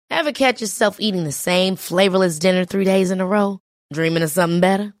Ever catch yourself eating the same flavorless dinner 3 days in a row? Dreaming of something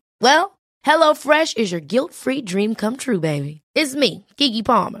better? Well, HelloFresh is your guilt-free dream come true, baby. It's me, Keke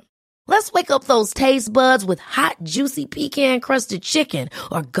Palmer. Let's wake up those taste buds with hot, juicy pecan-crusted chicken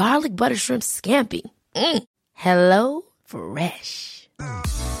or garlic butter shrimp scampi. Hello Fresh.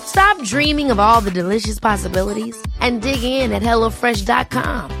 Stop dreaming of all the delicious possibilities and dig in at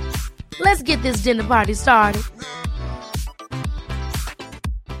HelloFresh.com. Let's get this dinner party started.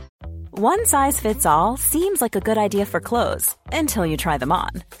 One size fits all seems like a good idea for clothes until you try them on.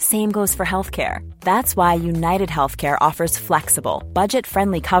 Same goes for healthcare. That's why United Healthcare offers flexible,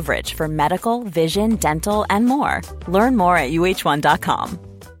 budget-friendly coverage for medical, vision, dental, and more. Learn more at uh1.com.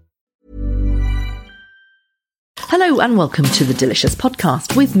 Hello and welcome to the Delicious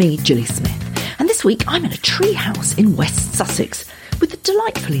Podcast with me, Julie Smith. And this week I'm in a tree house in West Sussex with the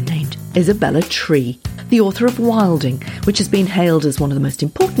delightfully named Isabella tree, the author of Wilding, which has been hailed as one of the most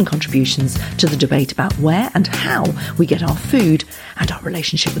important contributions to the debate about where and how we get our food and our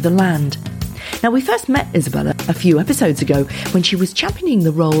relationship with the land. Now, we first met Isabella a few episodes ago when she was championing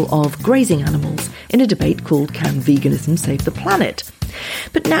the role of grazing animals in a debate called Can Veganism Save the Planet?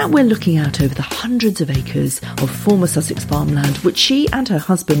 But now we're looking out over the hundreds of acres of former Sussex farmland which she and her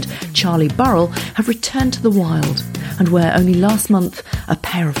husband, Charlie Burrell, have returned to the wild, and where only last month a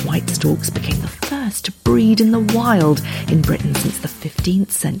pair of white storks became the first to breed in the wild in Britain since the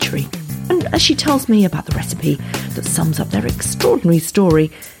 15th century. And as she tells me about the recipe that sums up their extraordinary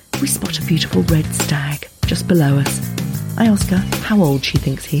story, we spot a beautiful red stag just below us. I ask her how old she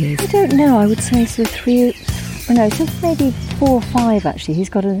thinks he is. I don't know, I would say sort of so maybe 4 or 5 actually. He's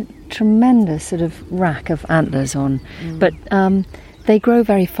got a tremendous sort of rack of antlers on, but they grow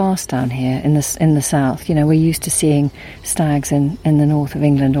very fast down here in the south. You know, we're used to seeing stags in the north of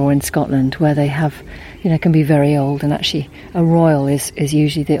England or in Scotland where they have, can be very old, and actually a royal is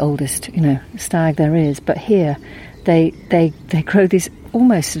usually the oldest, stag there is. But here they grow these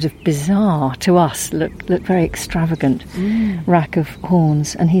almost sort of bizarre to us, look very extravagant rack of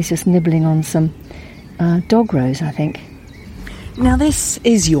horns, and he's just nibbling on some dog rose, I think. Now, this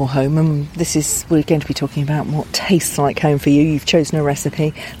is your home, and we're going to be talking about what tastes like home for you. You've chosen a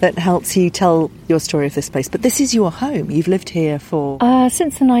recipe that helps you tell your story of this place, but this is your home. You've lived here for...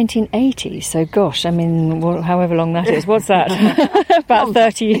 since the 1980s, so gosh, I mean, however long that is. What's that? About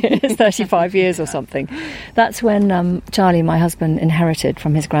 30 years, 35 years or something. That's when Charlie, my husband, inherited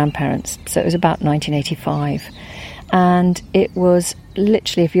from his grandparents, so it was about 1985. And it was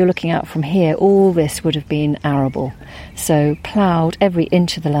literally, if you're looking out from here, all this would have been arable. So ploughed, every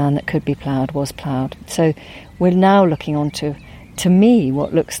inch of the land that could be ploughed was ploughed. So we're now looking onto, to me,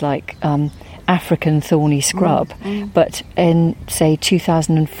 what looks like African thorny scrub. But in, say,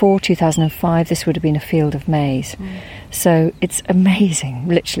 2004, 2005, this would have been a field of maize. So it's amazing,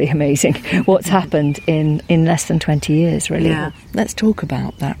 literally amazing, what's happened in less than 20 years, really. Yeah. Let's talk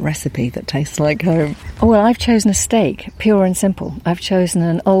about that recipe that tastes like home. Oh, well, I've chosen a steak, pure and simple. I've chosen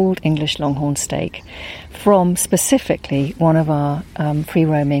an old English longhorn steak from specifically one of our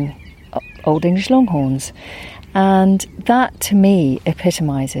free-roaming old English longhorns. And that, to me,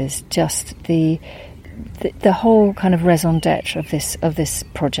 epitomises just the whole kind of raison d'etre of this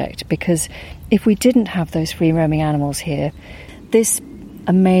project, because if we didn't have those free roaming animals here, this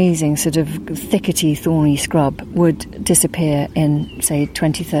amazing sort of thickety, thorny scrub would disappear in, say,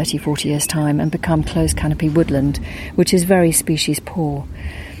 20, 30, 40 years' time and become closed canopy woodland, which is very species poor.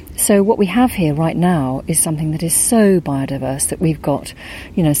 So what we have here right now is something that is so biodiverse that we've got,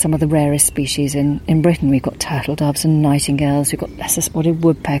 some of the rarest species in Britain. We've got turtle doves and nightingales, we've got lesser-spotted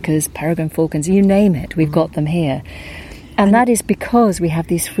woodpeckers, peregrine falcons, you name it, we've got them here. And that is because we have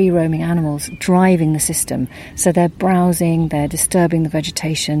these free-roaming animals driving the system. So they're browsing, they're disturbing the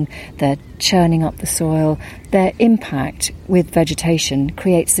vegetation, they're churning up the soil. Their impact with vegetation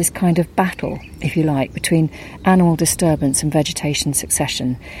creates this kind of battle, if you like, between animal disturbance and vegetation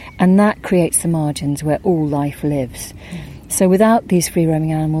succession. And that creates the margins where all life lives. So without these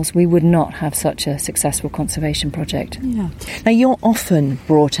free-roaming animals, we would not have such a successful conservation project. Yeah. Now, you're often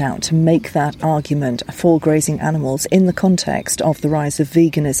brought out to make that argument for grazing animals in the context of the rise of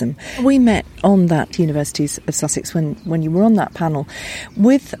veganism. We met on that Universities of Sussex when you were on that panel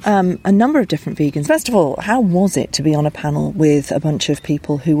with a number of different vegans. First of all, how was it to be on a panel with a bunch of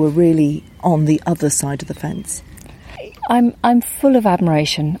people who were really on the other side of the fence? I'm full of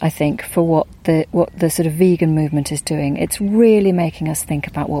admiration, I think, for what the sort of vegan movement is doing. It's really making us think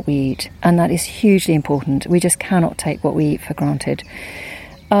about what we eat, and that is hugely important. We just cannot take what we eat for granted.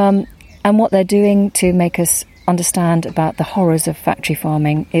 And what they're doing to make us understand about the horrors of factory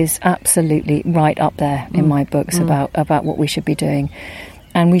farming is absolutely right up there in my books about what we should be doing.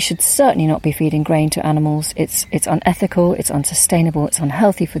 And we should certainly not be feeding grain to animals. It's unethical, it's unsustainable, it's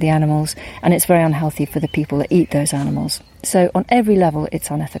unhealthy for the animals, and it's very unhealthy for the people that eat those animals. So on every level,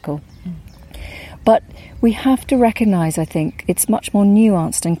 it's unethical. But we have to recognise, I think, it's much more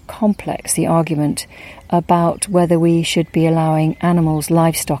nuanced and complex, the argument about whether we should be allowing animals,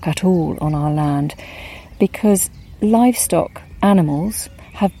 livestock at all on our land, because livestock animals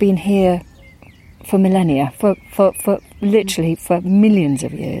have been here for millennia, for literally for millions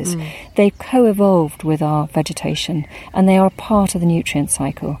of years. They've co-evolved with our vegetation, and they are a part of the nutrient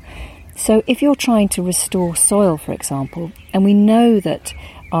cycle. So if you're trying to restore soil, for example, and we know that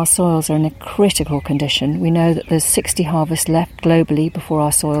our soils are in a critical condition. We know that there's 60 harvests left globally before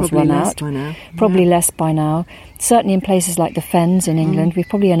our soils run out. Probably less by now. Certainly in places like the Fens in England, we've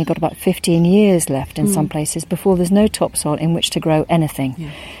probably only got about 15 years left in some places before there's no topsoil in which to grow anything.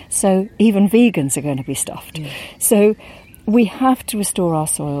 Yeah. So even vegans are going to be stuffed. Yeah. So we have to restore our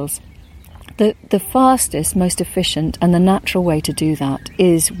soils. The fastest, most efficient and the natural way to do that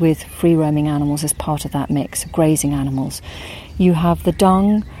is with free-roaming animals as part of that mix, grazing animals. You have the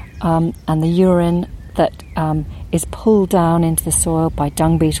dung and the urine that is pulled down into the soil by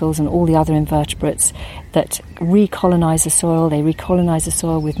dung beetles and all the other invertebrates that recolonise the soil. They recolonise the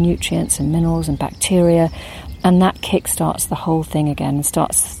soil with nutrients and minerals and bacteria, and that kick-starts the whole thing again and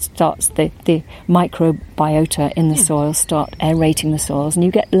starts the microbiota in the soil, start aerating the soils, and you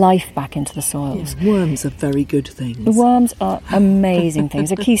get life back into the soils. Yeah, worms are very good things. The worms are amazing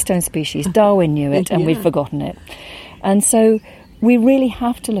things, a keystone species. Darwin knew it, and we've forgotten it. And so we really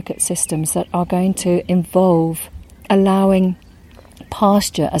have to look at systems that are going to involve allowing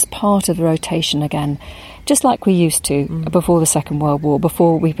pasture as part of the rotation again, just like we used to before the Second World War,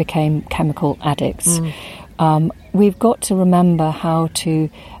 before we became chemical addicts. We've got to remember how to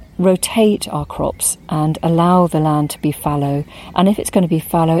rotate our crops and allow the land to be fallow. And if it's going to be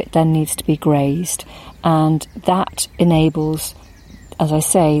fallow, it then needs to be grazed. And that enables, as I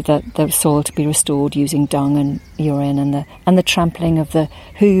say, the soil to be restored using dung and urine, and the trampling of the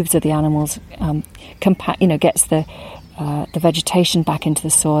hooves of the animals gets the vegetation back into the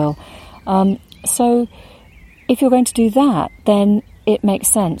soil. So if you're going to do that, then it makes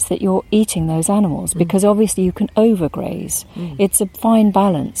sense that you're eating those animals, because obviously you can overgraze. It's a fine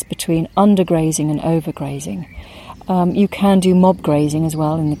balance between undergrazing and overgrazing. You can do mob grazing as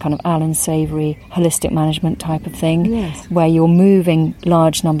well, in the kind of Alan Savory holistic management type of thing, where you're moving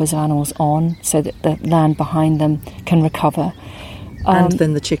large numbers of animals on so that the land behind them can recover. And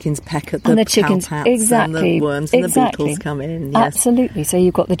then the chickens peck at the cowpats, exactly, and the worms and the beetles come in. Yes. Absolutely. So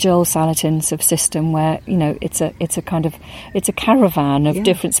you've got the Joel Salatin sort of system where, it's a caravan of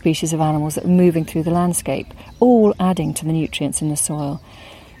different species of animals that are moving through the landscape, all adding to the nutrients in the soil.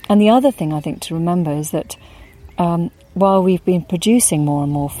 And the other thing I think to remember is that while we've been producing more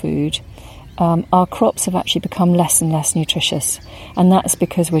and more food, our crops have actually become less and less nutritious, and that's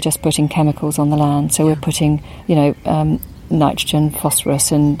because we're just putting chemicals on the land. So we're putting, nitrogen,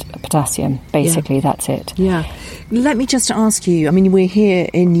 phosphorus and potassium. Basically, that's it. Yeah. Let me just ask you, I mean, we're here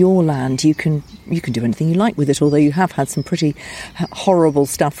in your land. You can do anything you like with it, although you have had some pretty horrible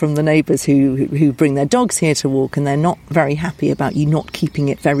stuff from the neighbours who bring their dogs here to walk, and they're not very happy about you not keeping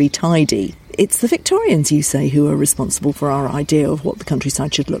it very tidy. It's the Victorians, you say, who are responsible for our idea of what the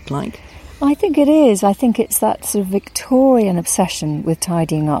countryside should look like. I think it is. I think it's that sort of Victorian obsession with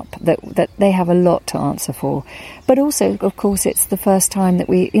tidying up that they have a lot to answer for. But also, of course, it's the first time that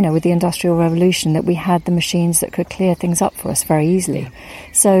we, with the Industrial Revolution, that we had the machines that could clear things up for us very easily.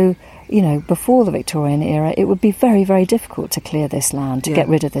 So, before the Victorian era, it would be very, very difficult to clear this land, to get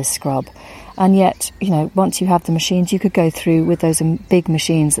rid of this scrub. And yet, once you have the machines, you could go through with those big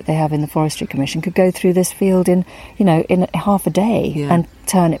machines that they have in the Forestry Commission, could go through this field in half a day and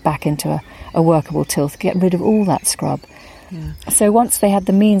turn it back into a workable tilth, get rid of all that scrub. Yeah. So once they had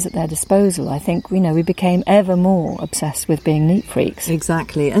the means at their disposal, I think, we became ever more obsessed with being neat freaks.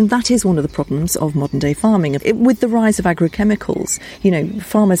 Exactly. And that is one of the problems of modern day farming. With the rise of agrochemicals,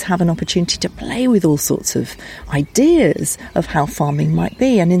 farmers have an opportunity to play with all sorts of ideas of how farming might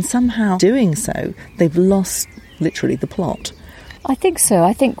be. And in somehow doing so, they've lost literally the plot. I think so.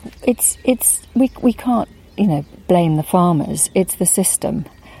 I think we can't, blame the farmers. It's the system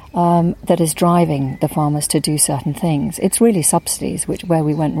that is driving the farmers to do certain things. It's really subsidies where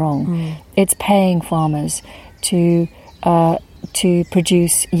we went wrong. It's paying farmers to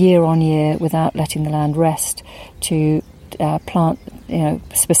produce year on year without letting the land rest, to plant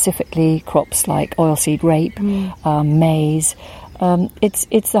specifically crops like oilseed rape, maize.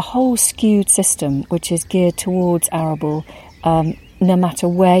 It's the whole skewed system which is geared towards arable, no matter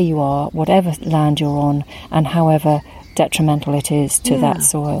where you are, whatever land you're on, and however detrimental it is to that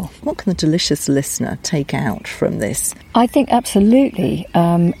soil. What can the delicious listener take out from this? I think absolutely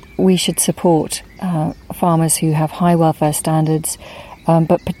we should support farmers who have high welfare standards,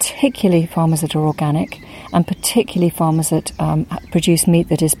 but particularly farmers that are organic, and particularly farmers that produce meat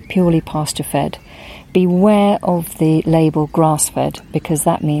that is purely pasture-fed. Beware of the label grass-fed, because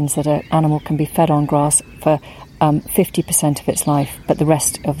that means that an animal can be fed on grass for 50% of its life, but the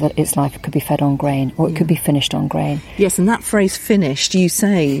rest of its life could be fed on grain, or it could be finished on grain. Yes, and that phrase finished, you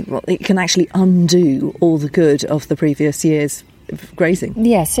say, well, it can actually undo all the good of the previous year's grazing.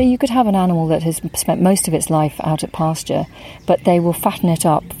 Yeah, so you could have an animal that has spent most of its life out at pasture, but they will fatten it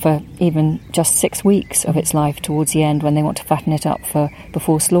up for even just 6 weeks of its life towards the end when they want to fatten it up for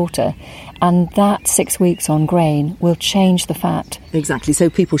before slaughter. And that 6 weeks on grain will change the fat. Exactly, so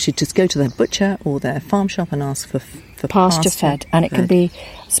people should just go to their butcher or their farm shop and ask for pasture-fed. And it can be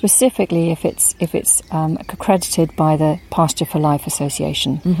specifically if it's accredited by the Pasture for Life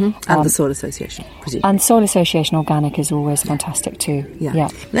Association. And the Soil Association, presumably. And Soil Association Organic is always fantastic too. Yeah.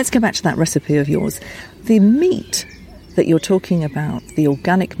 Let's go back to that recipe of yours. The meat that you're talking about, the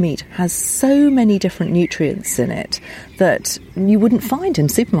organic meat, has so many different nutrients in it that you wouldn't find in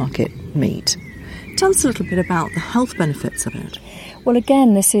supermarket meat. Tell us a little bit about the health benefits of it. Well,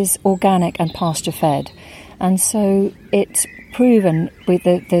 again, this is organic and pasture-fed. And so it's proven,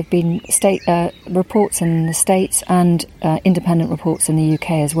 there have been state reports in the States and independent reports in the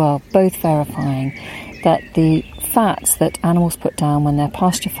UK as well, both verifying that the fats that animals put down when they're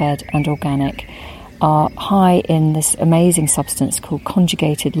pasture-fed and organic are high in this amazing substance called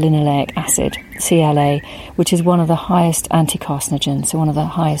conjugated linoleic acid, CLA, which is one of the highest anti-carcinogens, so one of the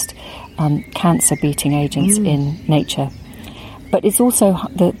highest cancer-beating agents in nature. But it's also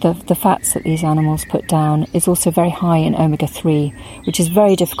the fats that these animals put down is also very high in omega-3, which is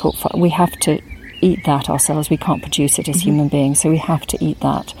very difficult. We have to eat that ourselves. We can't produce it as human beings, so we have to eat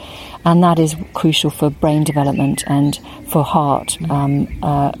that. And that is crucial for brain development and for heart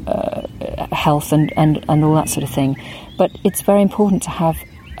health and all that sort of thing. But it's very important to have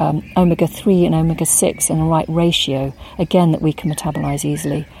omega-3 and omega-6 in the right ratio, again, that we can metabolize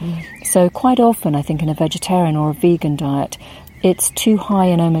easily. So quite often, I think, in a vegetarian or a vegan diet, it's too high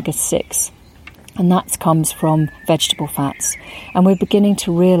in omega-6, and that comes from vegetable fats. And we're beginning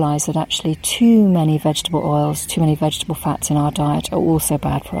to realise that actually too many vegetable oils, too many vegetable fats in our diet are also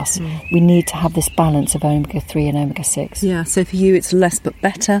bad for us. We need to have this balance of omega-3 and omega-6. Yeah, so for you it's less but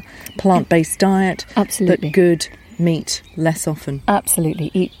better, plant-based diet, absolutely, but good meat less often. Absolutely,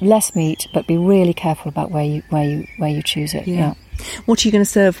 eat less meat, but be really careful about where you choose it. Yeah. What are you going to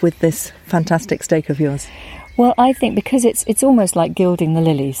serve with this fantastic steak of yours? Well, I think because it's almost like gilding the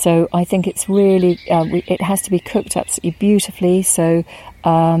lily, so I think it's really it has to be cooked absolutely beautifully. So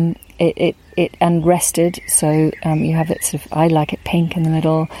it and rested. So you have it sort of, I like it pink in the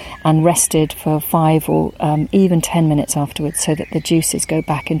middle and rested for 5 or even 10 minutes afterwards, so that the juices go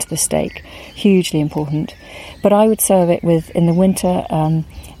back into the steak. Hugely important. But I would serve it with, in the winter,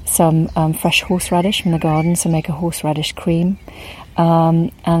 some fresh horseradish from the garden. So make a horseradish cream.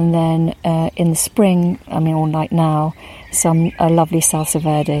 And then in the spring, or like now, some lovely salsa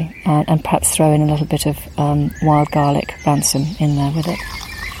verde, and perhaps throw in a little bit of wild garlic ransom in there with it.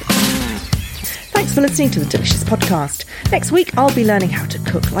 Thanks for listening to the Delicious Podcast. Next week, I'll be learning how to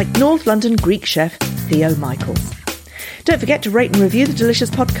cook like North London Greek chef Theo Michaels. Don't forget to rate and review the Delicious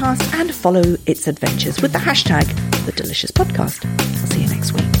Podcast and follow its adventures with the hashtag The Delicious Podcast. I'll see you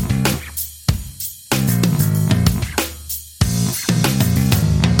next week.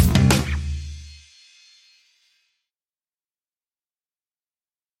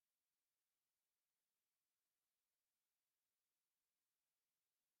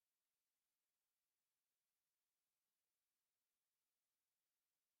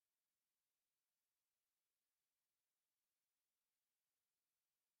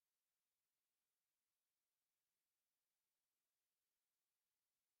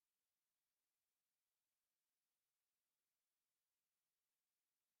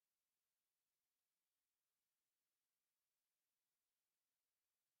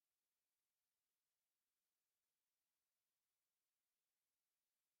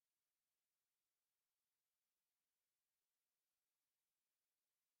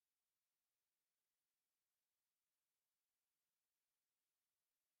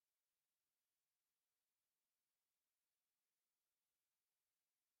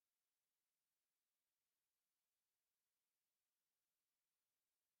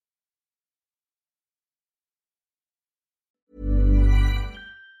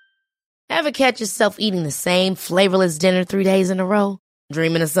 Ever catch yourself eating the same flavorless dinner 3 days in a row?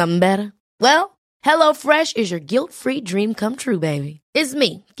 Dreaming of something better? Well, HelloFresh is your guilt-free dream come true, baby. It's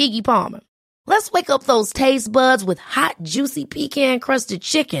me, Keke Palmer. Let's wake up those taste buds with hot, juicy pecan-crusted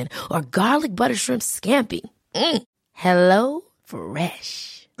chicken or garlic butter shrimp scampi. Hello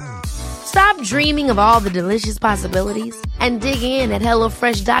Fresh. Stop dreaming of all the delicious possibilities and dig in at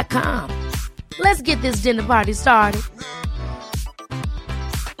HelloFresh.com. Let's get this dinner party started.